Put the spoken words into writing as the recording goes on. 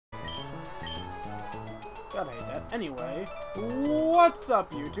Gotta hate that. Anyway, what's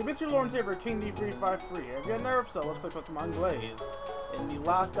up, YouTube? It's your Lord and Savior, King D353 here. If you had never episode, let's play Pokemon Glazed. In the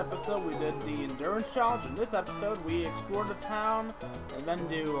last episode, we did the Endurance Challenge. In this episode, we explored the town, and then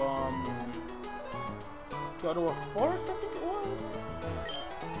go to a forest, I think it was?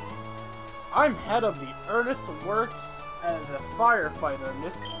 I'm head of the Ernest works as a firefighter in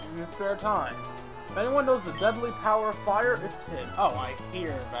his spare time. If anyone knows the deadly power of fire, it's him. Oh, I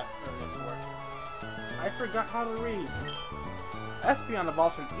hear that Ernest works. I forgot how to read. Espeon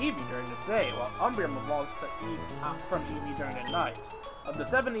evolves from Eevee during the day, while Umbreon evolves from Eevee during the night. Of the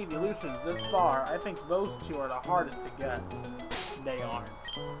 7 evolutions this far, I think those 2 are the hardest to get. They aren't.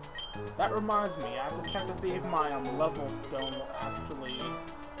 That reminds me, I have to check to see if my level stone will actually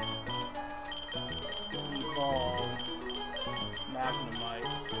evolve Magnemite.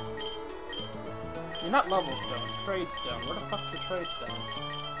 You're not level stone, trade stone. Where the fuck's the trade stone?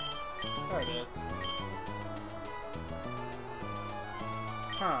 There it is.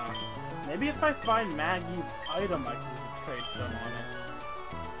 Huh. Maybe if I find Maggie's item, I can use a trade stone on it.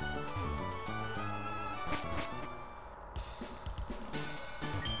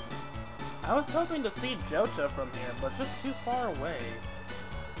 I was hoping to see Johto from here, but it's just too far away.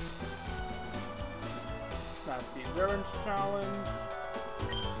 That's the Endurance Challenge.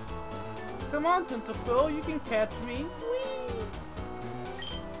 Come on, Cyndaquil, you can catch me. Whee!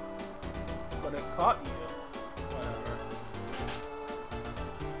 But it caught you. Whatever.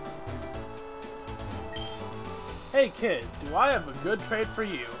 Hey kid, do I have a good trade for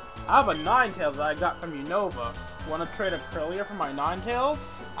you? I have a Ninetales that I got from Unova. Want to trade a Kirlia for my Ninetales?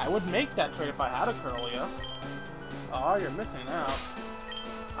 I would make that trade if I had a Kirlia. Oh, you're missing out.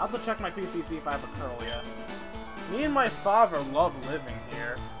 I'll have to check my PC, see if I have a Kirlia. Me and my father love living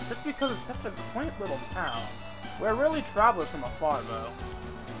here, just because it's such a quaint little town. We're really travelers from afar, though.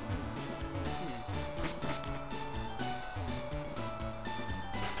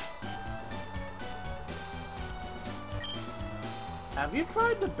 Have you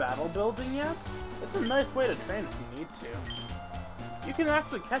tried the battle building yet? It's a nice way to train if you need to. You can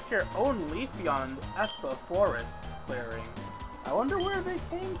actually catch your own Leafeon in Espa Forest clearing. I wonder where they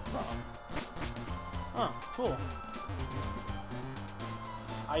came from. Oh, cool.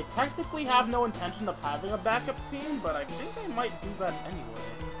 I technically have no intention of having a backup team, but I think I might do that anyway.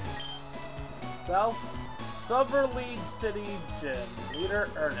 Silver League City Gym. Leader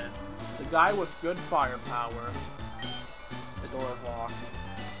Ernest. The guy with good firepower. The door is locked.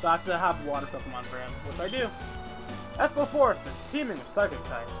 So I have to have water Pokemon for him, which I do. Espa Forest is teeming with psychic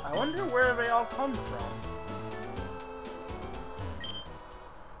types. I wonder where they all come from.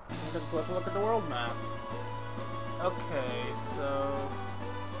 Let's take a closer look at the world map. Okay, so...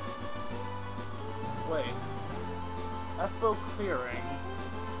 Wait. Espo Clearing.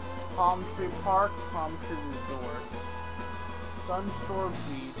 Palm Tree Park, Palm Tree Resort. Sunshore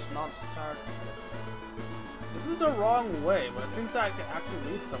Beach, not Sarkis. This is the wrong way, but it seems that I can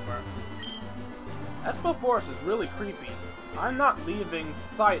actually lead somewhere. Espo Forest is really creepy. I'm not leaving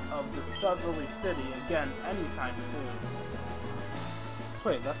sight of the Southerly City again anytime soon. So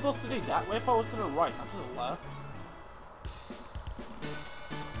wait, is Espo City that way if I was to the right, not to the left?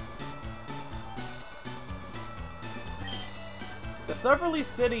 The Southerly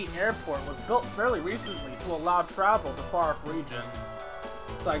City Airport was built fairly recently to allow travel to far-off regions.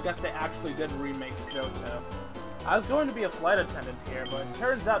 So I guess they actually did remake Johto. I was going to be a flight attendant here, but it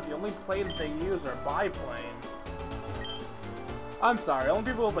turns out the only planes they use are biplanes. I'm sorry,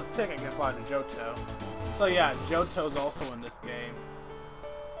 only people with a ticket can fly to Johto. So yeah, Johto's also in this game.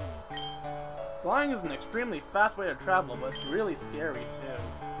 Flying is an extremely fast way to travel, but it's really scary too.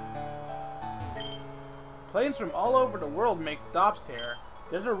 Planes from all over the world make stops here.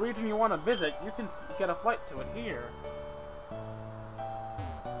 If there's a region you want to visit, you can get a flight to it here.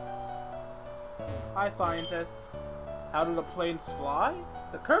 Hi, scientists. How do the planes fly?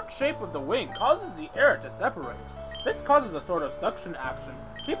 The curved shape of the wing causes the air to separate. This causes a sort of suction action,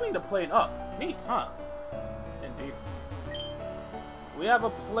 keeping the plane up. Neat, huh? Indeed. We have a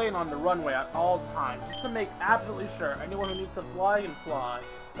plane on the runway at all times, just to make absolutely sure anyone who needs to fly can fly.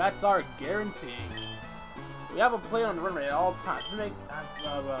 That's our guarantee. We have a plane on the runway at all times, just to make...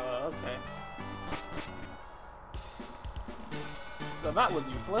 okay. So that was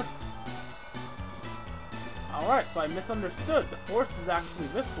useless. Alright, so I misunderstood. The forest is actually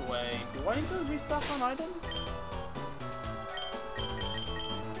this way. Do I need to restock on items?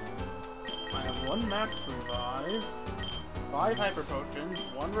 I have 1 max revive, 5 hyper potions,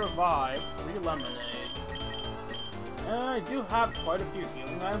 1 revive, 3 lemonades. And I do have quite a few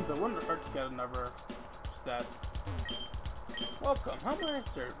healing items, but it wouldn't hurt to get another set. Welcome, how may I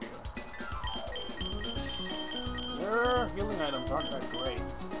serve you? Their healing items aren't that great.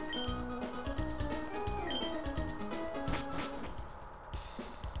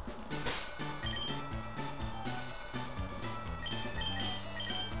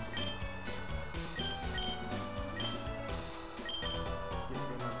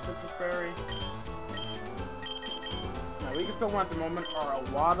 Citrus berry. Now, weakest Pokemon at the moment are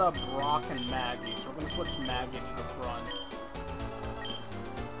Awada, Brock, and Maggie, so we're gonna switch Maggie to the front.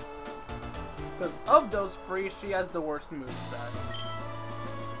 Because of those three, she has the worst moveset.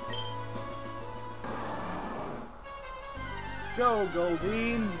 Go,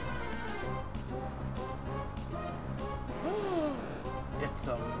 Goldeen! It's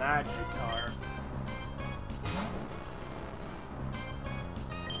a Magikarp.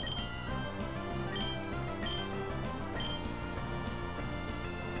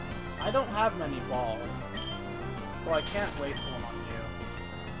 I don't have many balls, so I can't waste one on you.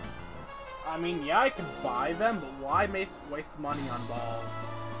 I mean, yeah, I could buy them, but why waste money on balls?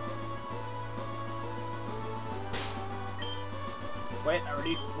 Wait, I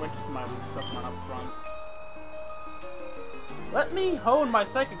already switched my Pokemon up front. Let me hone my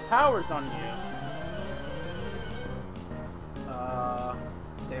psychic powers on you!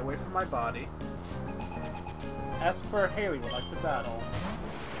 Stay away from my body. Esper Haley would like to battle.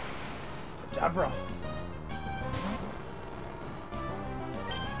 Kadabra!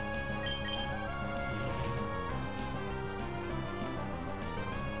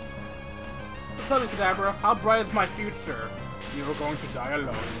 So tell me, Kadabra, how bright is my future? You are going to die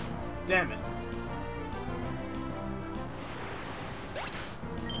alone. Damn it.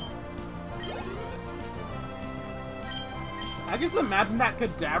 I just imagine that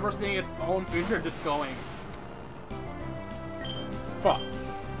Kadabra seeing its own future just going... Fuck.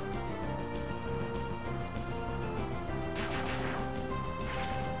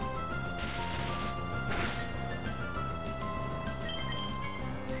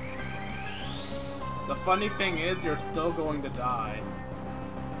 The funny thing is, you're still going to die.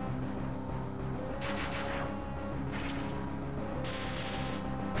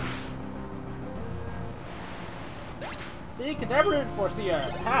 See, Kadabra didn't foresee an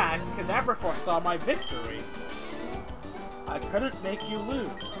attack. Kadabra foresaw my victory. I couldn't make you lose.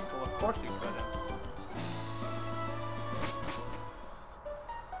 Well, of course you couldn't.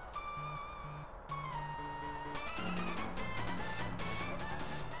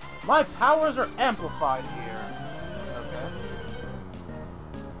 My powers are amplified here. Okay.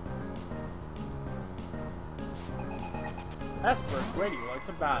 Esper Grady would like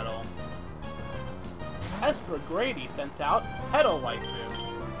to battle. Esper Grady sent out Petal Waifu.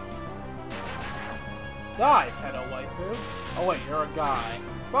 Die, Petal Waifu. Oh wait, you're a guy.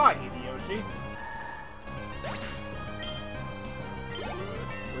 Bye, Hideyoshi.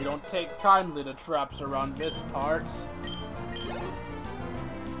 We don't take kindly to traps around this part.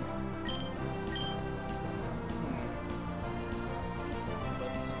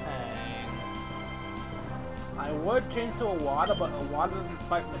 I would change to Awada, but Awada doesn't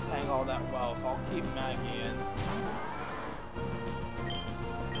fight Matang all that well, so I'll keep Maggie in.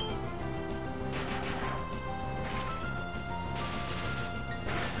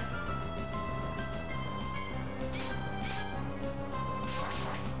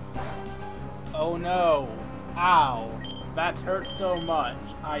 Oh no! Ow! That hurt so much.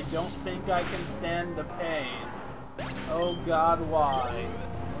 I don't think I can stand the pain. Oh god, why?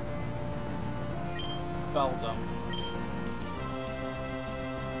 Beldum.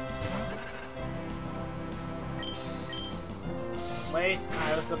 Wait,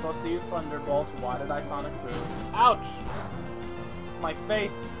 I was supposed to use Thunderbolt. Why did I Sonic Boom? Ouch! My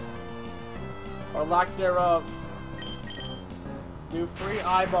face. Or lack thereof. Do 3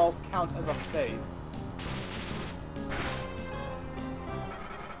 eyeballs count as a face?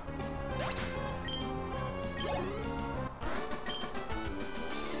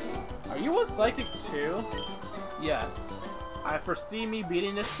 Are you a psychic too? Yes. I foresee me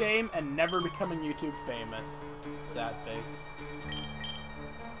beating this game and never becoming YouTube famous. Sad face.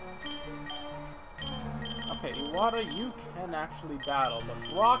 Okay, Iwata, you can actually battle,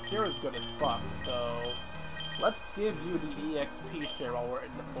 but Brock, you're as good as fuck, so... Let's give you the EXP share while we're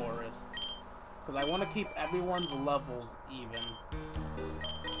in the forest. Because I want to keep everyone's levels even.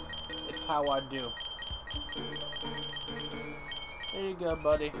 It's how I do. There you go,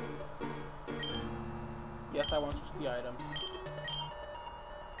 buddy. Yes, I want to switch the items.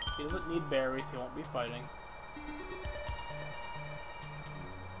 He doesn't need berries, he won't be fighting.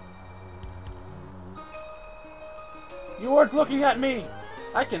 You weren't looking at me!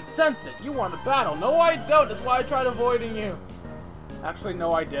 I can sense it! You want to battle! No, I don't! That's why I tried avoiding you! Actually,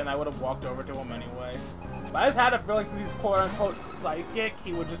 no, I didn't. I would have walked over to him anyway. But I just had a feeling since he's quote-unquote psychic,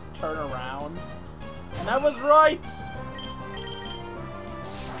 he would just turn around. And I was right!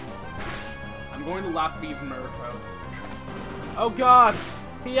 I'm going to lock these Murdercoats. Oh god!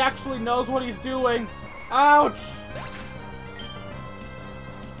 He actually knows what he's doing! Ouch!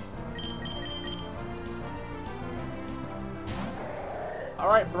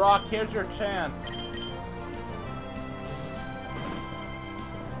 Alright, Brock, here's your chance.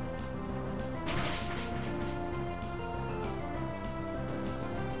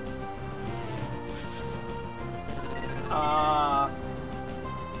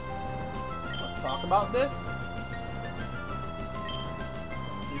 Let's talk about this.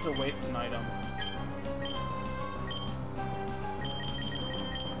 Need to waste an item.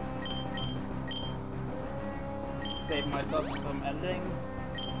 Save myself some editing.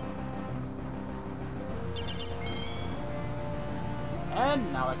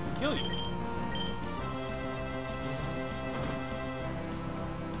 And now I can kill you.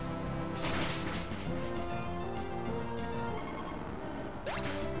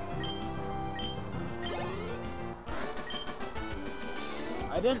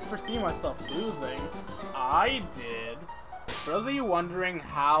 I didn't foresee myself losing. I did. For those of you wondering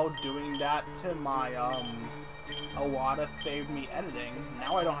how doing that to my, Awada saved me editing,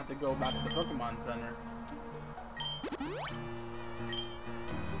 now I don't have to go back to the Pokemon Center.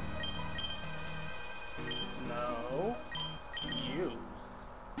 No. Use.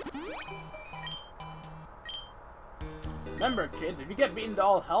 Remember, kids, if you get beaten to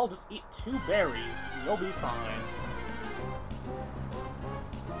all hell, just eat 2 berries. You'll be fine.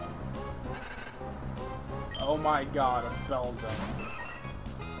 Oh my god, a Beldum.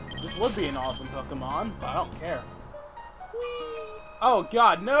 This would be an awesome Pokemon, but I don't care. Oh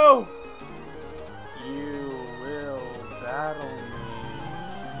god, no! You will battle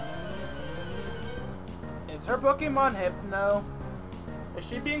me. Is her Pokemon Hypno? Is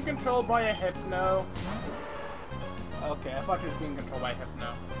she being controlled by a Hypno? Okay, I thought she was being controlled by a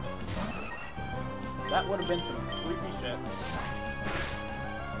Hypno. That would have been some creepy shit.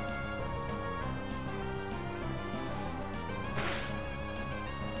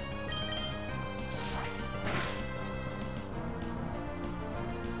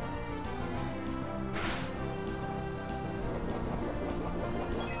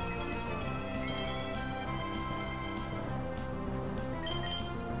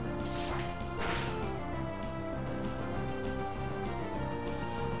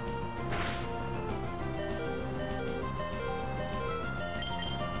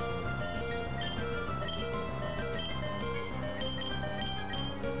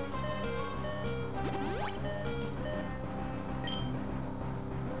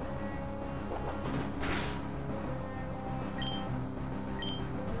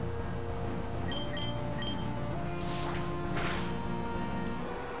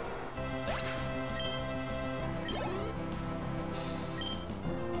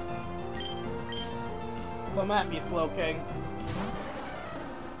 Come at me, Slowking.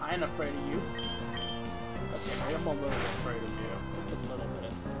 I ain't afraid of you. Okay, maybe I'm a little afraid of you. Just a little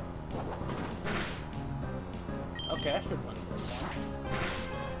bit. Okay, I should win this one.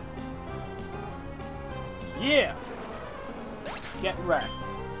 Yeah! Get wrecked.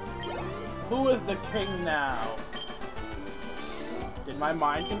 Who is the king now? Did my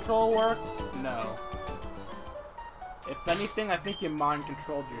mind control work? No. If anything, I think you mind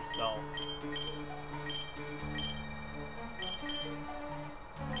controlled yourself.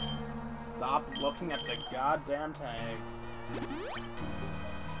 Stop looking at the goddamn tag.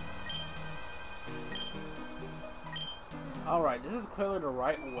 Alright, this is clearly the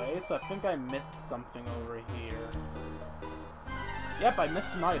right way, so I think I missed something over here. Yep, I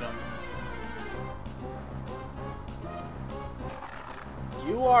missed an item.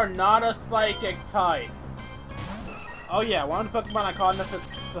 You are not a psychic type. Oh yeah, one of the Pokemon I caught in the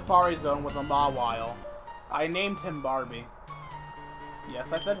Safari Zone was a Mawile. I named him Barbie.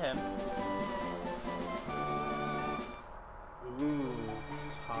 Yes, I said him. Ooh,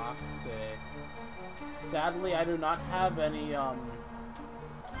 toxic. Sadly, I do not have any, I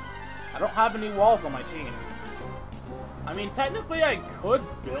don't have any walls on my team. I mean, technically I could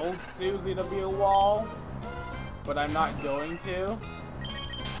build Susie to be a wall, but I'm not going to.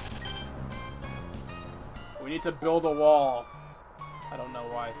 We need to build a wall. I don't know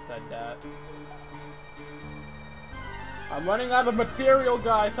why I said that. I'm running out of material,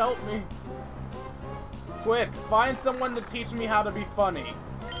 guys. Help me. Quick, find someone to teach me how to be funny.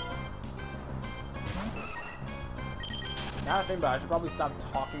 Now I think about it, I should probably stop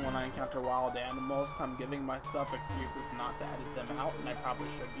talking when I encounter wild animals. I'm giving myself excuses not to edit them out, and I probably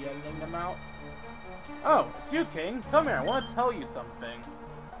should be editing them out. Oh, it's you, King. Come here, I want to tell you something.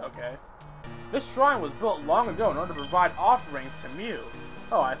 Okay. This shrine was built long ago in order to provide offerings to Mew.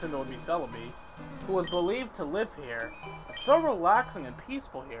 Oh, I assumed it would be Celebi, who was believed to live here. It's so relaxing and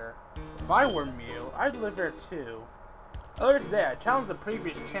peaceful here. If I were Mew, I'd live here too. Earlier today, I challenged the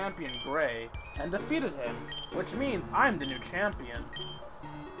previous champion, Gray, and defeated him, which means I'm the new champion.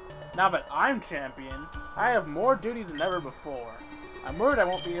 Now that I'm champion, I have more duties than ever before. I'm worried I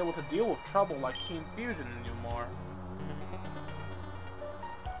won't be able to deal with trouble like Team Fusion anymore.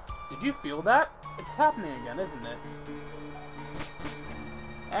 Did you feel that? It's happening again, isn't it?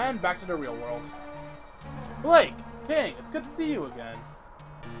 And back to the real world. Blake! King, it's good to see you again.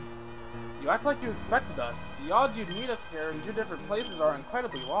 You act like you expected us. The odds you'd meet us here in two different places are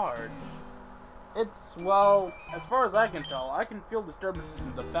incredibly large. It's, well, as far as I can tell, I can feel disturbances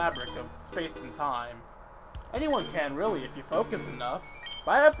in the fabric of space and time. Anyone can, really, if you focus enough.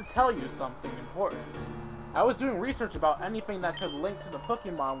 But I have to tell you something important. I was doing research about anything that could link to the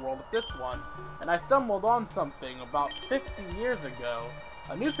Pokemon world of this one, and I stumbled on something about 50 years ago.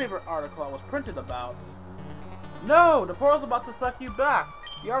 A newspaper article I was printed about. No! The portal's about to suck you back!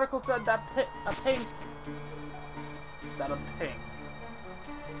 The article said that a pink.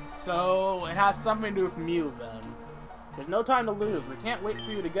 So, it has something to do with Mew, then. There's no time to lose. We can't wait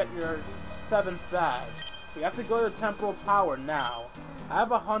for you to get your 7th badge. We have to go to the Temporal Tower now. I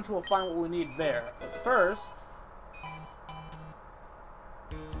have a hunch we'll find what we need there. But first...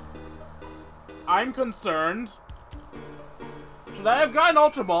 I'm concerned. Should I have gotten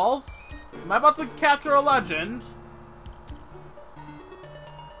Ultra Balls? Am I about to capture a legend?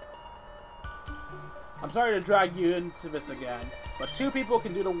 I'm sorry to drag you into this again, but two people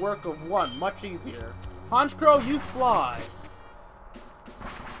can do the work of one much easier. Honchkrow, use Fly!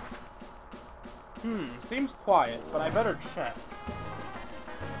 Seems quiet, but I better check.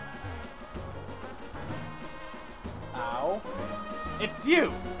 Ow. It's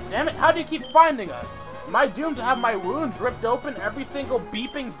you! Damn it, how do you keep finding us? Am I doomed to have my wounds ripped open every single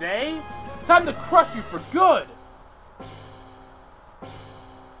beeping day? It's time to crush you for good!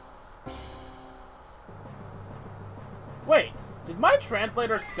 Wait, did my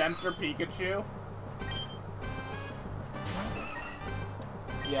translator censor Pikachu?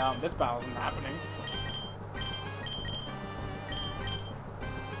 Yeah, this battle isn't happening.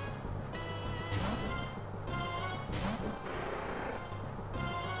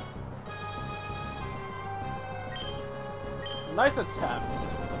 Nice attempt.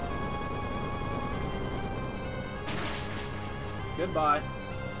 Goodbye.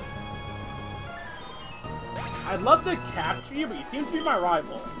 I'd love to capture you, but you seem to be my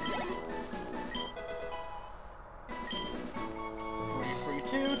rival.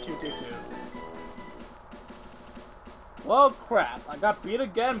 3-3-2-2-2-2. Well, crap. I got beat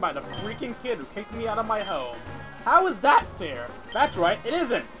again by the freaking kid who kicked me out of my home. How is that fair? That's right, it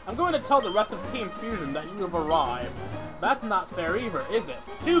isn't. I'm going to tell the rest of Team Fusion that you have arrived. That's not fair either, is it?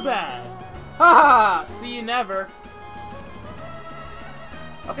 Too bad. Haha! See you never.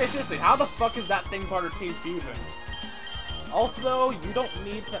 Okay, seriously, how the fuck is that thing part of Team Fusion? Also, you don't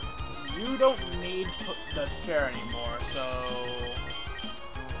need the share anymore, so...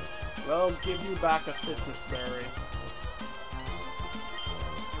 We'll give you back a citrus berry.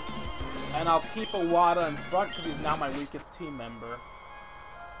 And I'll keep Iwata in front because he's now my weakest team member.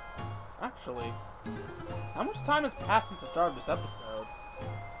 Actually, how much time has passed since the start of this episode?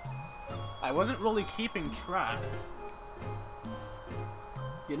 I wasn't really keeping track.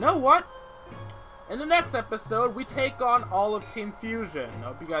 You know what? In the next episode, we take on all of Team Fusion. I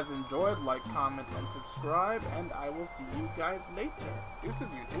hope you guys enjoyed. Like, comment, and subscribe. And I will see you guys later. Deuces,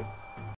 YouTube.